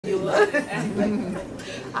Okay.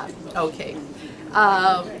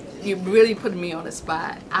 You really put me on the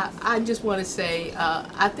spot. I just want to say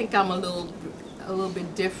I think I'm a little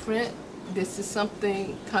bit different. This is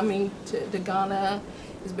something coming to Ghana.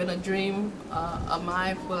 It's been a dream of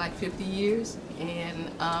mine for like 50 years, and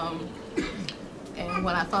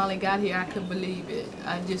when I finally got here, I couldn't believe it.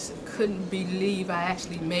 I just couldn't believe I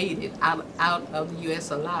actually made it out of the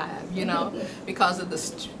U.S. alive, you know, because of the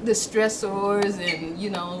stressors and,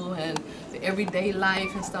 you know, and the everyday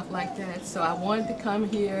life and stuff like that. So I wanted to come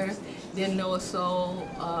here, didn't know a soul,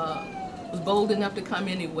 was bold enough to come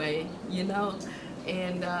anyway, you know.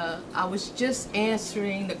 And I was just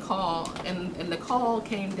answering the call, and the call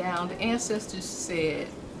came down. The ancestors said,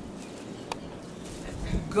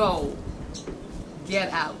 go.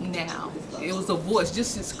 Get out now. It was a voice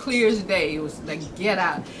just as clear as day. It was like, get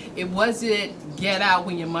out. It wasn't get out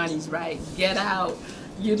when your money's right. Get out,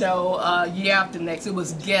 you know, year after next. It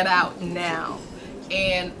was get out now.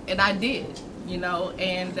 And I did, you know,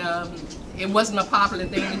 and it wasn't a popular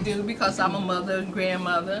thing to do because I'm a mother and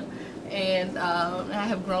grandmother, and I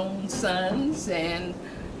have grown sons, and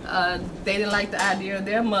they didn't like the idea of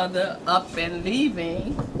their mother up and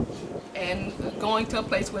leaving and going to a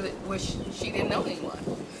place where she didn't know anyone.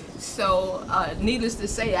 So needless to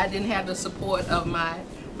say, I didn't have the support of my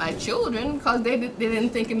children because they didn't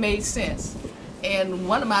think it made sense. And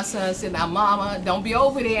one of my sons said, now mama, don't be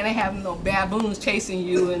over there and have no baboons chasing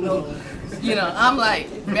you and no, you know. I'm like,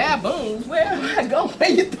 baboons? Where am I going?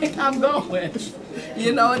 Where you think I'm going?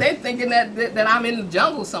 You know, they thinking that I'm in the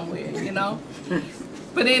jungle somewhere, you know.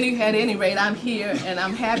 But at any rate, I'm here, and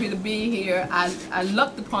I'm happy to be here. I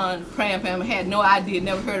looked upon Pram Pram, had no idea,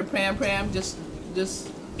 never heard of Pram Pram, just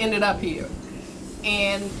ended up here.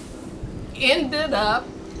 And ended up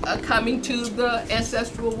coming to the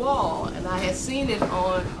Ancestral Wall, and I had seen it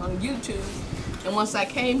on YouTube. And once I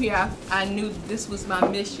came here, I knew this was my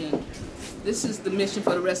mission. This is the mission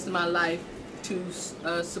for the rest of my life, to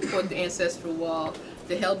support the Ancestral Wall,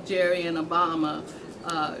 to help Jerry and Obama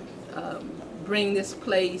bring this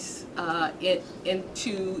place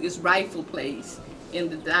into its rightful place in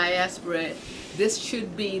the diaspora. This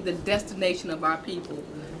should be the destination of our people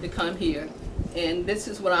to come here. And this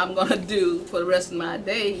is what I'm going to do for the rest of my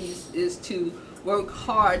days, is to work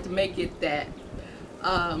hard to make it that.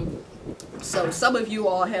 So some of you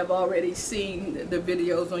all have already seen the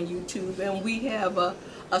videos on YouTube, and we have a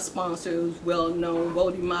sponsor who's well known.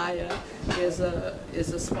 Wody Maya is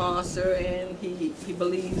a sponsor, and he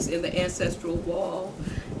believes in the Ancestral Wall,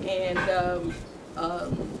 and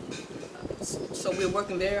so we're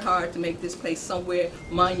working very hard to make this place somewhere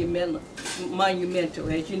monumental.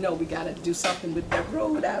 As you know, we got to do something with that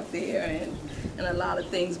road out there and a lot of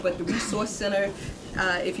things. But the resource center,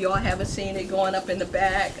 if you all haven't seen it, going up in the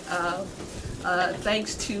back,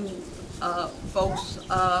 thanks to folks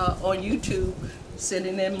on YouTube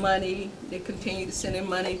sending in money. They continue to send in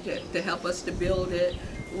money to help us to build it.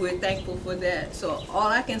 We're thankful for that. So all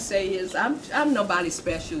I can say is I'm nobody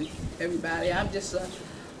special, everybody. I'm just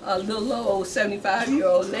a little old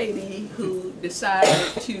 75-year-old lady who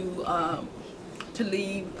decided to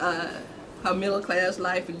leave her middle-class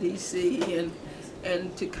life in D.C.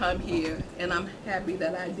 and to come here, and I'm happy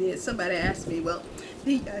that I did. Somebody asked me, well,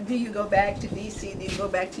 do you go back to D.C., do you go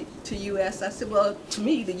back to U.S.? I said, well, to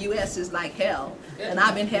me, the U.S. is like hell, and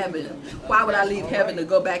I'm in heaven. Why would I leave heaven to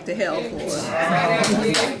go back to hell for?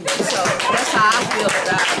 So that's how I feel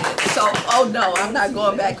about it. So, oh no, I'm not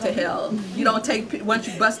going back to hell. You don't take, once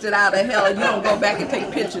you busted out of hell, you don't go back and take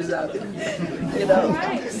pictures of it. You know?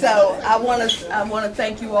 So I want to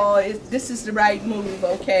thank you all. This is the right move,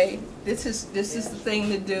 okay? This is the thing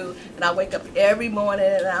to do, and I wake up every morning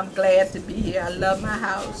and I'm glad to be here. I love my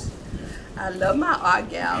house. I love my art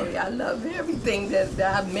gallery. I love everything that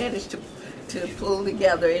I've managed to pull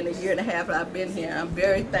together in a year and a half that I've been here. I'm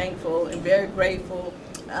very thankful and very grateful.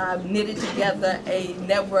 I've knitted together a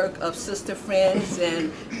network of sister friends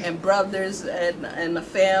and brothers and a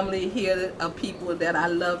family here of people that I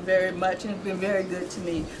love very much, and it's been very good to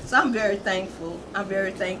me. So I'm very thankful. I'm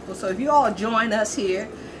very thankful. So if you all join us here,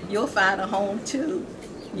 you'll find a home too,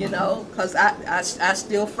 you know, because I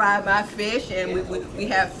still fry my fish, and we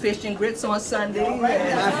have fish and grits on Sunday.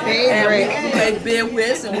 My favorite. And we play bid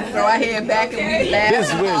whist, and we throw our head back and we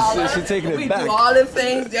laugh. She's taking it back. We do all the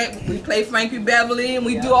things. We play Frankie Beverly, and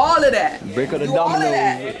we do all of that. Break on the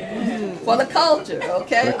domino. For the culture,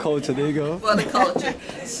 okay? For the culture, there you go. For the culture.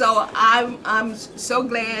 So I'm so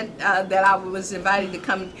glad that I was invited to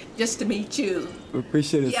come just to meet you.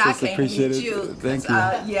 Appreciate it, yeah, sis. Appreciate it. You. Thank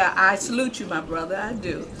you. Yeah, I salute you, my brother. I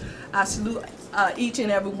do. I salute each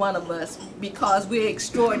and every one of us because we're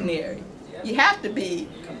extraordinary. You have to be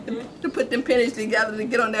to put them pennies together to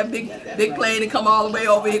get on that big plane and come all the way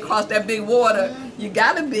over here across that big water. You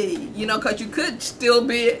gotta be, you know, because you could still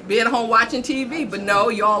be at home watching TV, but no,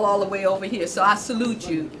 you're all the way over here. So I salute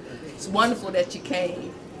you. It's wonderful that you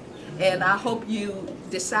came, and I hope you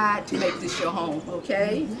decide to make this your home.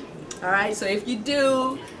 Okay. All right, so if you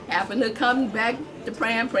do happen to come back to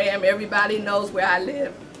Pram, everybody knows where I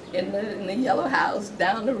live, in the yellow house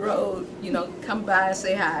down the road. You know, come by and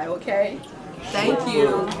say hi, okay? Thank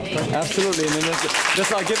you. Absolutely, and then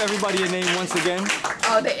just I'll give everybody a name once again.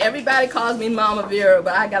 Oh, everybody calls me Mama Vera,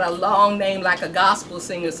 but I got a long name like a gospel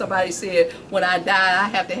singer. Somebody said when I die I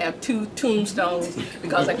have to have 2 tombstones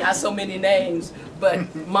because I got so many names.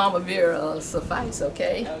 But Mama Vera will suffice,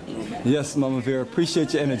 okay? Yes, Mama Vera,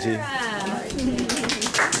 appreciate your energy.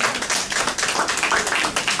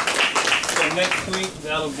 So next week,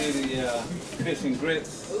 that'll be the fish and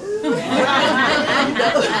grits.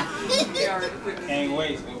 Can't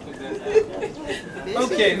wait.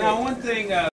 Okay, now one thing